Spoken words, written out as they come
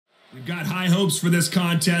We've got high hopes for this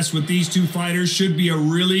contest with these two fighters. Should be a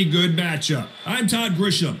really good matchup. I'm Todd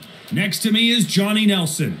Grisham. Next to me is Johnny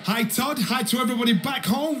Nelson. Hi, Todd. Hi to everybody back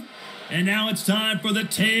home. And now it's time for the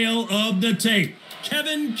tale of the tape.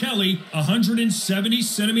 Kevin Kelley, 170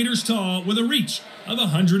 centimeters tall with a reach of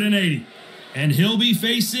 180. And he'll be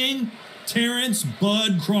facing Terence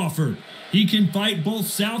Bud Crawford. He can fight both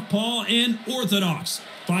southpaw and orthodox.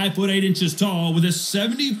 5'8" tall with a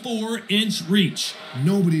 74-inch reach.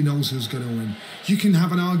 Nobody knows who's going to win. You can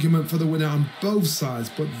have an argument for the winner on both sides,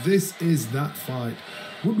 but this is that fight.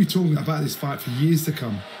 We'll be talking about this fight for years to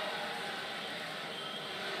come.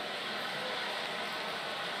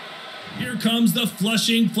 Here comes the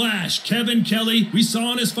Flushing Flash, Kevin Kelley. We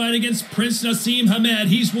saw in his fight against Prince Nassim Hamed,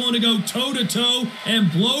 he's willing to go toe-to-toe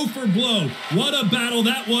and blow for blow. What a battle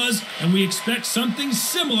that was, and we expect something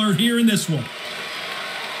similar here in this one.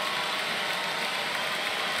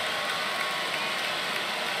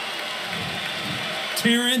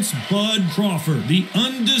 Terence Bud Crawford, the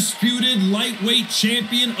undisputed lightweight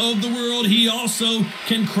champion of the world. He also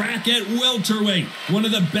can crack at welterweight, one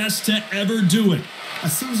of the best to ever do it.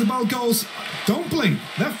 As soon as the bell goes, don't blink.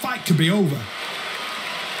 That fight could be over.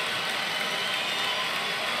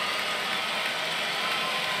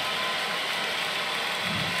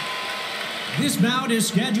 This bout is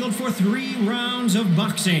scheduled for 3 rounds of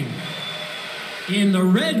boxing. In the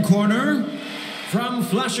red corner, from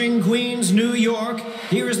Flushing, Queens, New York,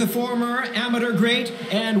 here is the former amateur great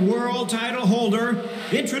and world title holder,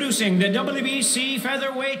 introducing the WBC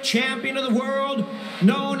featherweight champion of the world,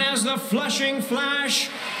 known as the Flushing Flash,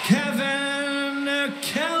 Kevin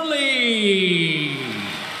Kelley.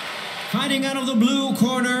 Fighting out of the blue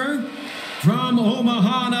corner, from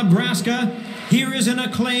Omaha, Nebraska, here is an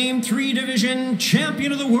acclaimed 3-division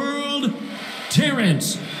champion of the world,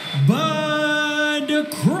 Terence Bud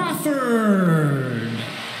Crawford.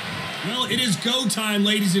 Well, it is go time,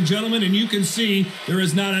 ladies and gentlemen, and you can see there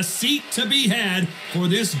is not a seat to be had for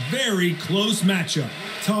this very close matchup.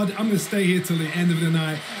 Todd, I'm going to stay here till the end of the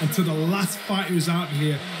night, until the last fighter is out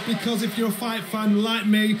here. Because if you're a fight fan like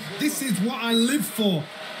me, this is what I live for.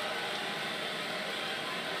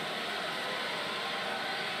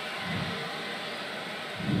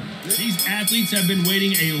 These athletes have been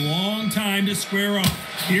waiting a long time to square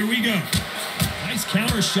off. Here we go. Nice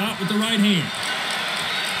counter shot with the right hand.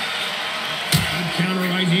 Good counter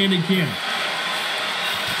right-handed kick.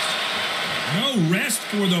 No rest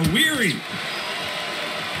for the weary.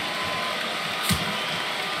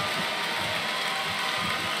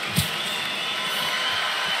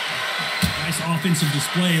 Nice offensive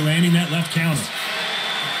display, landing that left counter.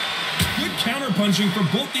 Good counter punching for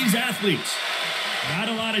both these athletes. Not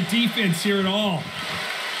a lot of defense here at all.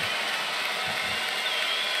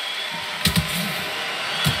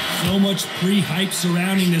 So much pre-hype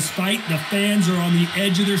surrounding this fight. The fans are on the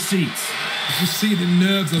edge of their seats. If you see the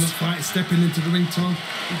nerves of the fight stepping into the ring, Tom,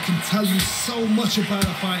 it can tell you so much about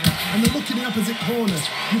a fighter. And then look in the opposite corner.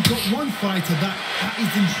 You've got one fighter that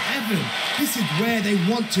is in heaven. This is where they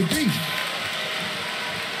want to be.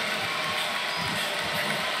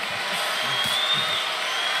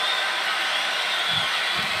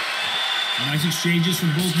 Nice exchanges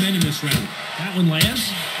from both men in this round. That one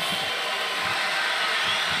lands.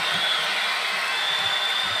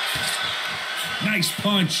 Nice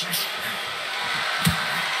punch.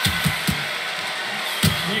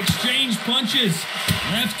 They exchange punches.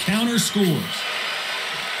 Left counter scores.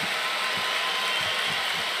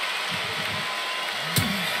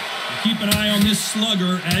 Keep an eye on this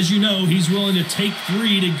slugger. As you know, he's willing to take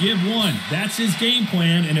 3 to give 1. That's his game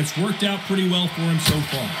plan, and it's worked out pretty well for him so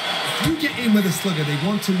far. You get in with a slugger, they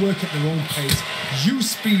want to work at their own pace. Use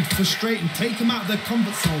speed, frustrate them, take them out of their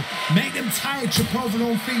comfort zone. Make them tired, trip over their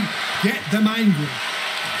own feet. Get them angry.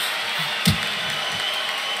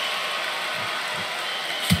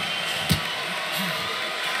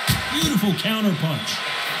 Beautiful counter punch.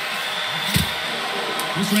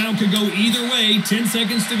 This round could go either way. 10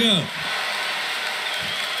 seconds to go.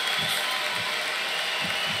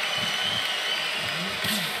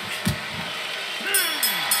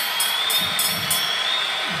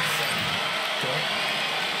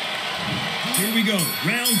 Here we go,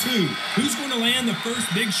 round 2. Who's going to land the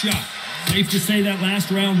first big shot? Safe to say that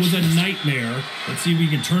last round was a nightmare. Let's see if we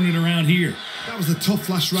can turn it around here. That was a tough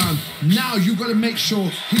last round. Now you've got to make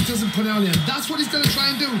sure he doesn't put it on you. That's what he's going to try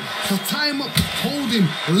and do. So tie him up, hold him,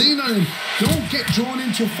 lean on him. Don't get drawn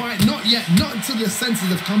into a fight. Not yet. Not until your senses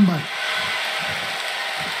have come back.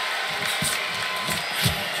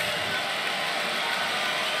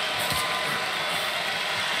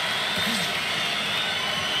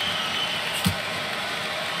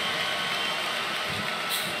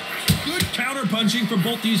 counter-punching from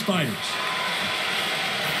both these fighters.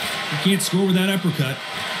 You can't score with that uppercut.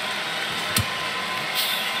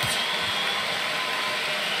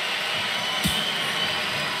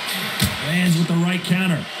 Lands with the right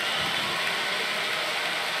counter.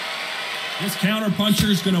 This counter-puncher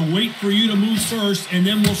is going to wait for you to move first, and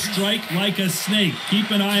then will strike like a snake.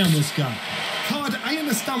 Keep an eye on this guy. Todd, I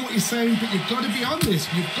understand what you're saying, but you've got to be on this.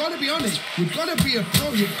 You've got to be on it. You've got to be a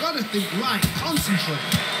pro. You've got to think right. Concentrate.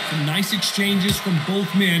 Some nice exchanges from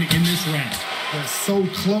both men in this round. They're so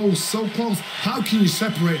close, so close. How can you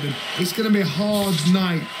separate them? It's going to be a hard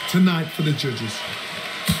night tonight for the judges.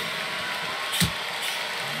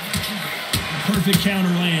 Perfect counter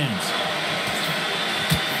lands.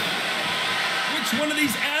 Which one of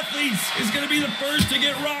these athletes is going to be the first to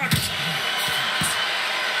get rocked?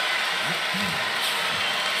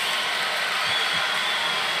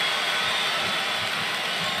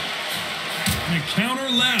 And a counter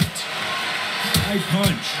left. Right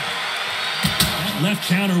punch. That left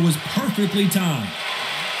counter was perfectly timed.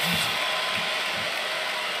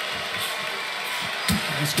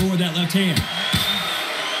 Nice score with that left hand.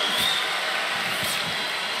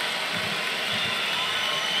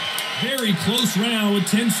 Very close round with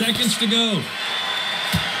 10 seconds to go.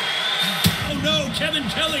 Oh no, Kevin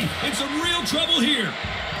Kelly in some real trouble here.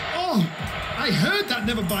 Oh, I heard that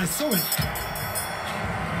never by saw it.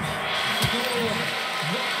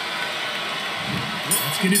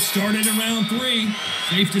 Let's get it started in round 3.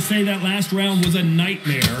 Safe to say that last round was a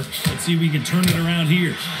nightmare. Let's see if we can turn it around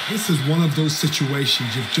here. This is one of those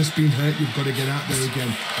situations. You've just been hurt. You've got to get out there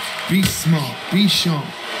again. Be smart. Be sharp.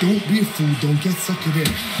 Don't be a fool. Don't get suckered in.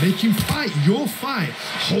 Make him fight your fight.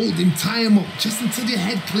 Hold him, tie him up, just until your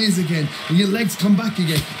head clears again and your legs come back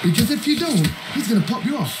again. Because if you don't, he's going to pop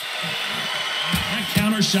you off. That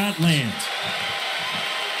counter shot lands.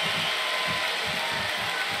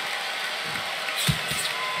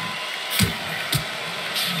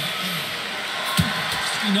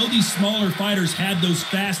 You know these smaller fighters had those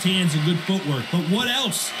fast hands and good footwork, but what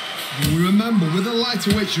else? Remember, with the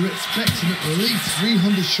lightweights, you're expecting at least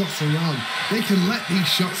 300 shots around. They can let these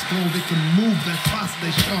shots go. They can move. They're fast.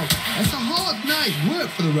 They're sharp. It's a hard night work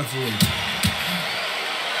for the referee.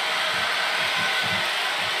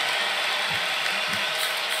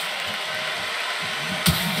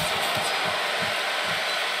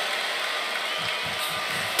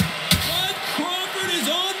 But Crawford is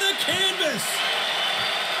on the canvas.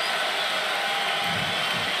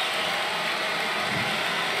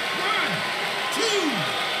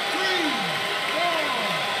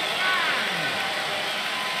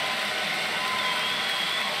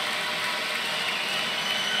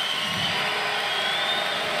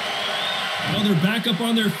 Well, they're back up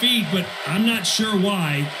on their feet, but I'm not sure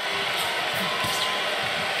why.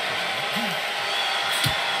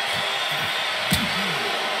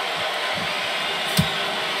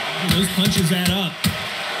 Those punches add up.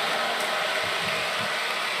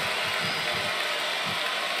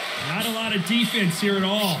 Not a lot of defense here at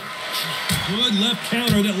all. Good left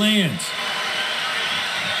counter that lands.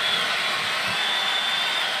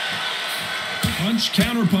 Punch,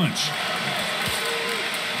 counter punch.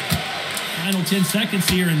 Final 10 seconds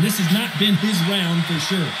here, and this has not been his round for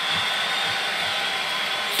sure.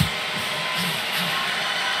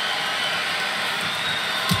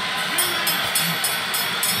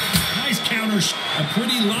 Nice counter. A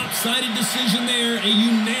pretty lopsided decision there, a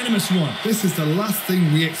unanimous one. This is the last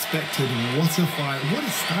thing we expected. What a fight, what a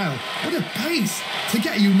style, what a pace to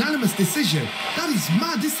get a unanimous decision. That is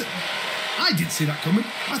mad. I didn't see that coming.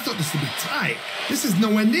 I thought this would be tight. This is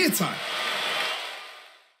nowhere near tight.